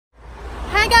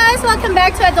guys! Welcome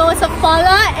back to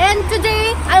ADoseOfPaula, and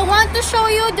today I want to show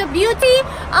you the beauty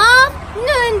of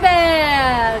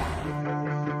Nuremberg!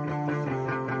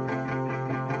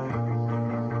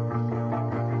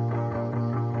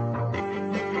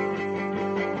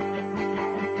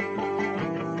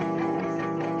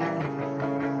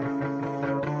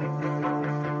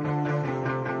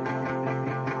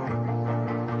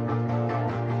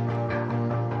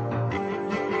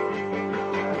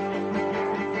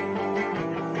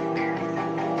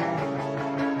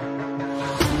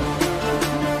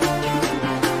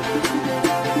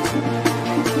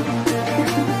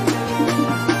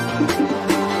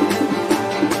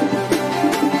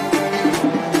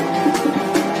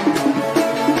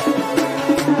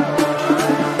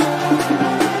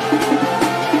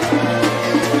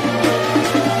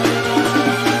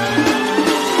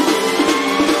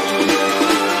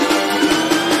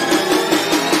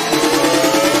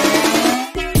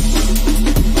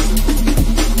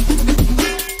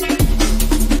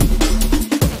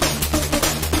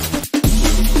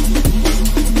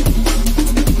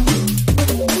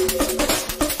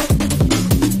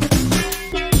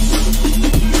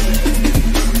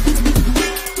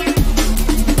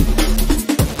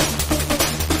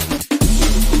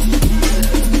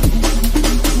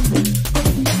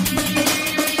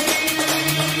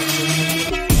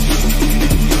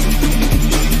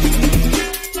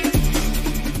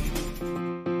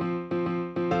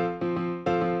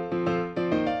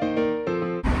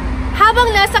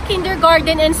 Habang nasa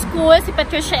kindergarten and school si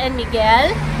Patricia and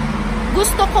Miguel,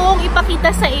 gusto kong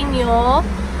ipakita sa inyo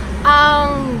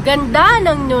ang ganda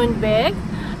ng Nuremberg.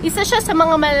 Isa siya sa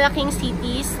mga malalaking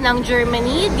cities ng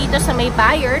Germany dito sa may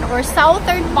Bayern or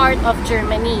southern part of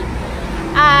Germany.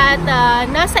 At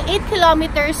nasa 8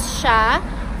 kilometers siya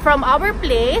from our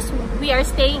place. We are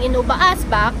staying in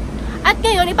Oberasbach. At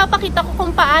ngayon ipapakita ko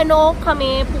kung paano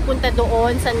kami pupunta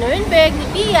doon sa Nuremberg ni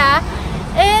Pia.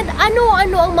 And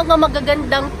ano-ano ang mga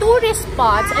magagandang tourist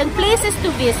spots and places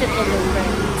to visit in Nuremberg.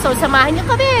 So, samahan niyo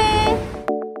kami!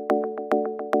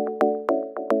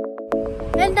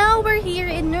 And now, we're here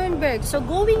in Nuremberg. So,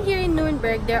 going here in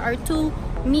Nuremberg, there are two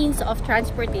means of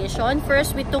transportation.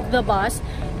 First, we took the bus,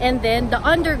 and then the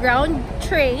underground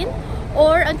train,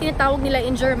 or ang tinatawag nila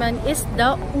in German is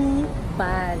the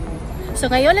U-Bahn. So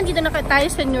ngayon, nandito na tayo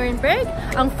sa Nuremberg.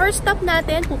 Ang first stop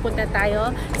natin, pupunta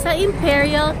tayo sa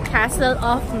Imperial Castle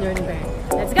of Nuremberg.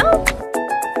 Let's go!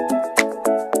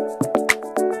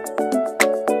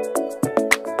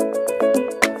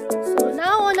 So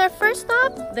now on our first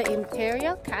stop, the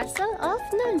Imperial Castle of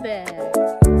Nuremberg.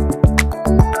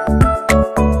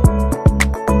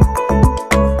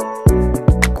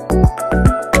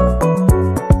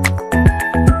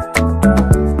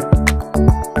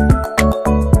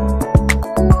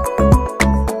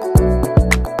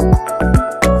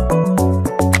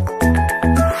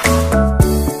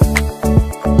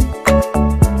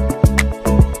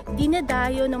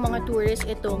 Ng mga tourists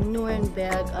itong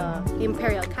Nuremberg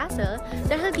Imperial Castle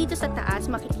dahil dito sa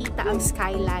taas makikita ang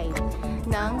skyline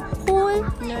ng whole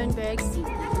Nuremberg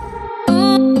City.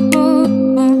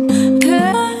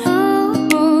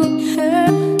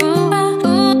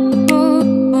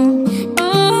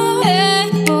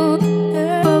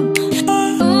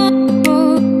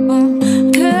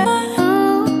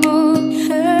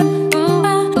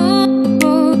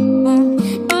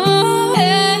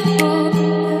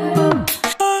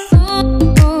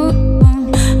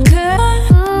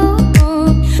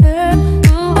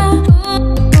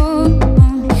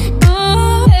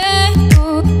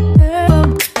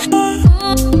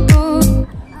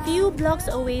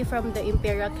 Away from the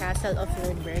Imperial Castle of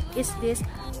Nuremberg is this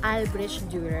Albrecht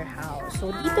Dürer house.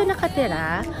 So dito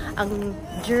nakatira ang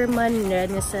German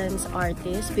Renaissance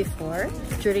artist before,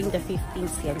 during the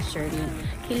 15th century.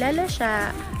 Kilala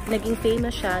siya, naging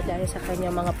famous siya dahil sa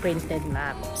kanyang mga printed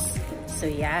maps. So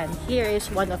yan, here is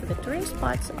one of the tourist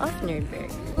spots of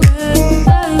Nuremberg.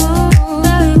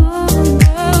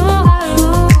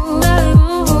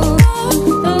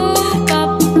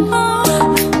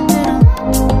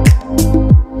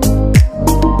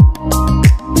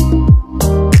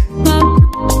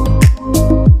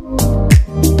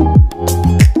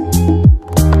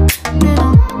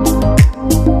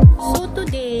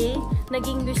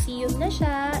 Naging museum na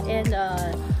siya, and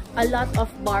a lot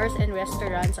of bars and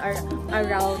restaurants are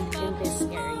around in this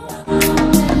area.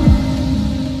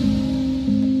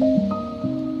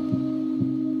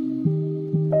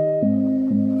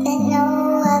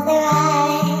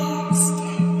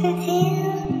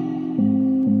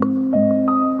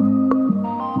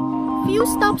 Few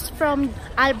stops from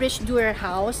Albrecht Dürer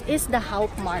house is the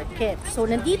Hauptmarkt. So,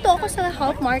 nandito ako sa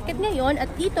Hauptmarkt ngayon at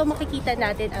dito makikita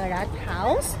natin ang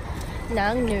Rathaus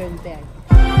ng Nuremberg.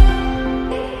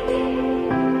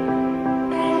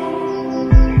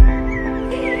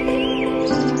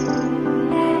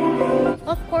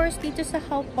 Of course, dito sa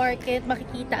Hauptmarkt,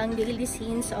 makikita ang daily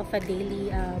scenes of a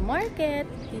daily market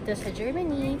dito sa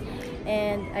Germany.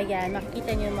 And ayan,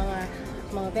 makikita niyo mga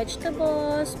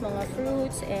vegetables, mga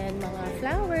fruits, and mga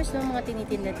flowers ng mga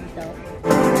tinitinda dito.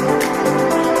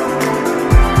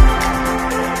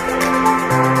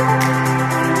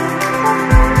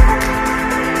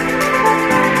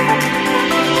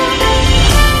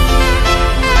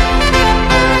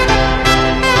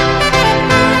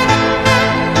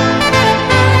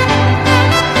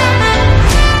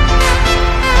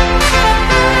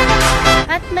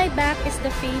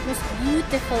 Famous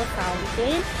beautiful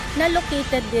fountain na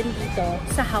located din dito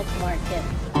sa Hauptmarkt.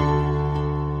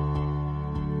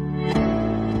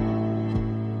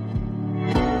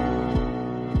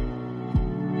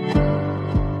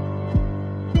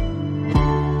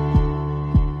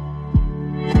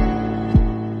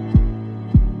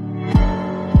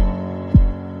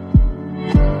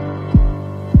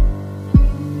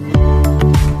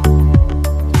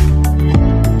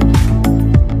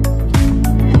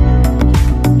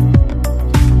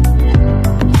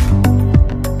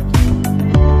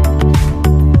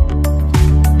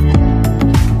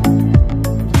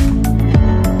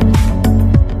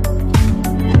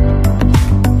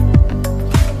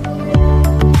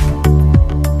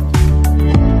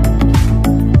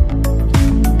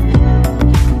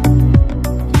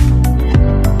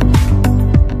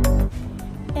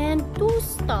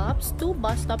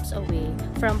 Bus stops away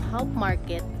from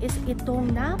Hauptmarkt is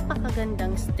itong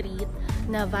napakagandang street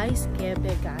na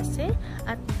Weissgebergasse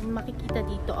at makikita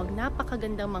dito ang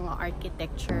napakagandang mga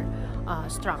architecture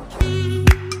structure.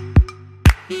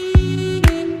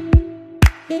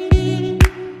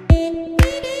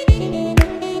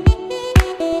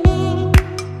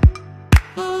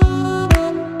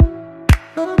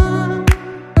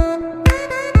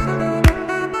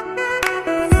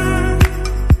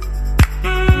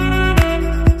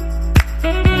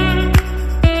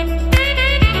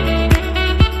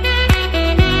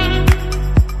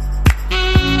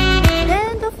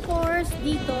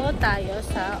 Tayo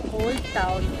sa Old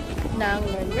Town ng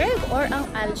Nuremberg or ang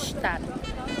Altstadt.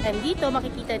 And dito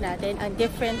makikita natin ang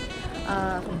different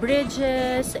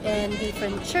bridges and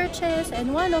different churches,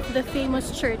 and one of the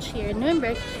famous church here in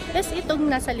Nuremberg is itong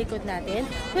nasa likod natin,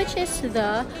 which is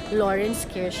the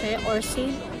Lawrence-Kirche or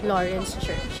St. Lawrence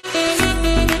Church.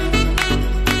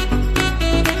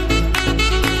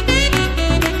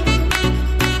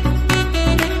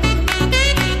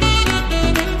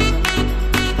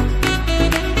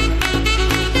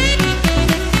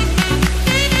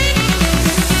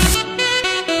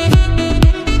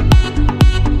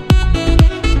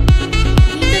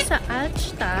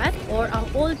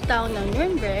 Town ng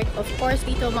Nuremberg, of course,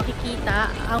 dito makikita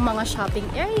ang mga shopping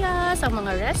areas, ang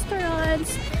mga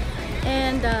restaurants,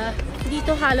 and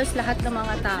dito halos lahat ng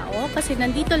mga tao kasi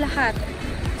nandito lahat.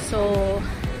 So,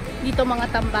 dito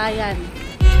mga tambayan.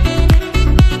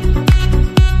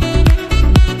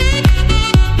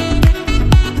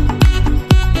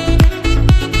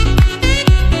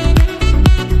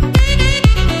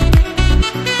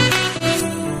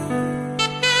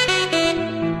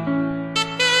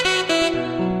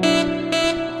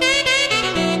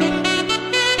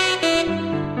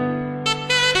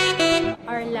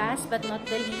 But not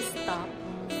the least stop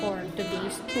for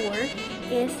today's tour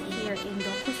is here in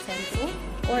Docusentro,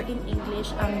 or in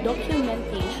English, ang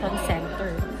Documentation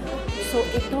Center. So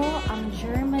ito ang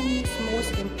Germany's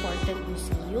most important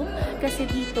museum kasi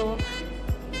dito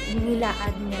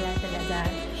nilaad nila talaga,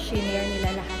 shinare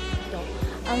nila lahat dito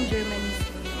ang Germany's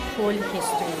whole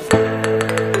history.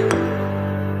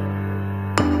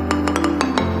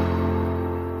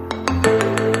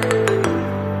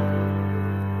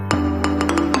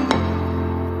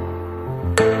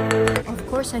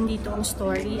 Nandito ang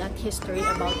story at history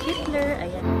about Hitler.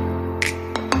 Ayan.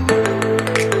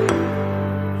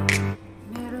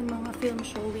 Meron mga film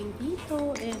showing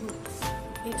dito and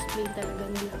explain talaga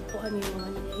nila kung ano yung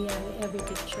mga nangyayari, every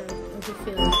picture, every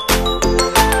film.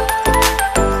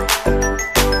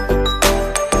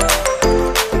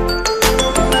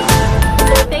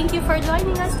 So, thank you for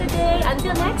joining us today.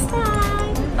 Until next time!